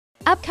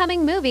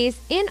Upcoming movies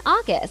in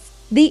August: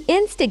 The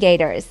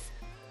Instigators,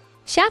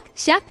 Shack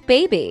Shack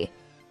Baby,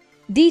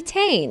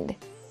 Detained,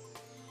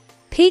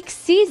 Peak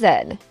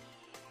Season,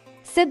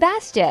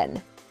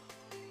 Sebastian,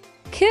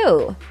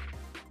 Coup,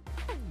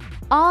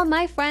 All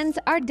My Friends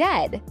Are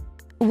Dead,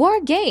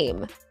 War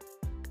Game,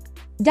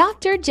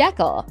 Dr.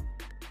 Jekyll,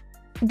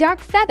 Dark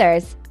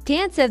Feathers,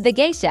 Dance of the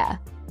Geisha,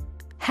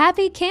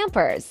 Happy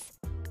Campers,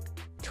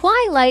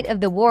 Twilight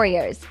of the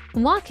Warriors,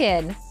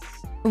 Walk-In,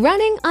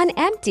 Running on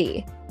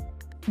Empty,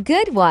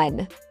 Good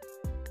One,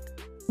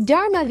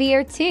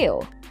 Dharmavir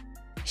 2,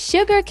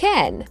 Sugar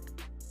Ken,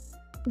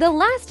 The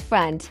Last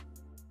Front,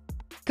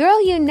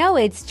 Girl You Know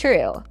It's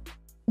True,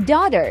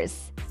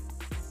 Daughters,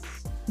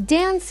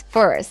 Dance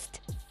First,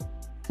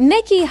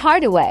 Mickey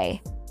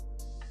Hardaway,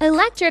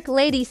 Electric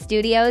Lady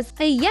Studios,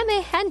 A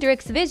Jimi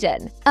Hendrix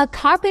Vision, A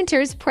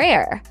Carpenter's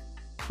Prayer,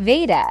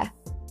 Veda,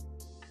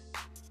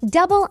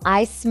 Double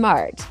I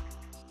Smart,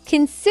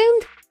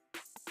 Consumed,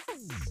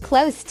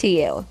 Close to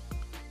You,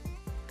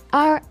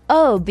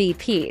 R.O.B.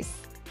 Peace,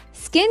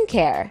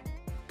 Skincare,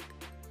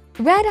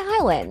 Red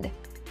Island,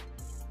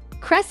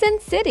 Crescent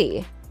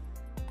City,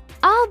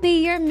 I'll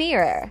Be Your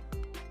Mirror,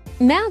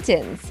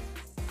 Mountains,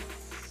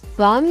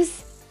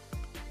 Bums,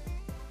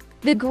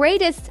 The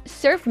Greatest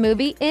Surf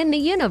Movie in the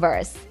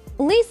Universe,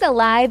 Lisa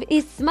Live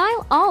is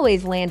Smile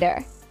Always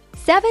Lander,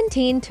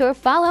 17 to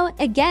follow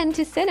again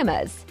to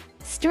cinemas,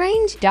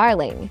 Strange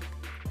Darling,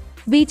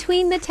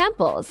 Between the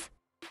Temples,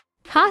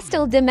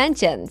 Hostile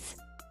Dimensions,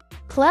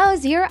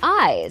 Close Your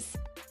Eyes,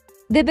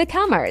 The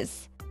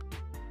Becomers,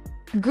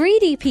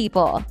 Greedy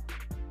People,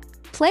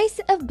 Place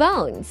of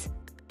Bones,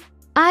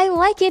 I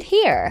Like It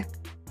Here,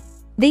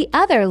 The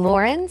Other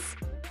Lawrence,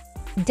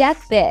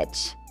 Death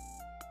Bitch,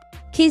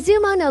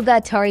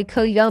 Kizumonogatari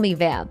Koyomi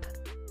Vamp,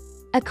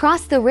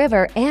 Across the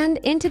River and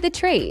Into the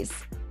Trees,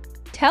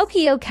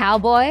 Tokyo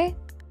Cowboy,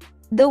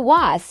 The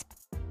Wasp,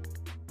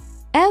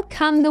 Out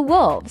Come the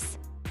Wolves,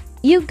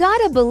 You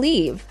Gotta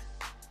Believe,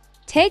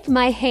 Take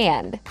My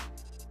Hand,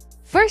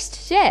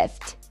 First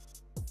Shift,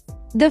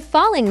 The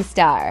Falling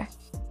Star.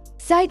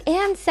 Sight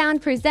and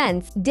Sound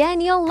presents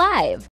Daniel Live.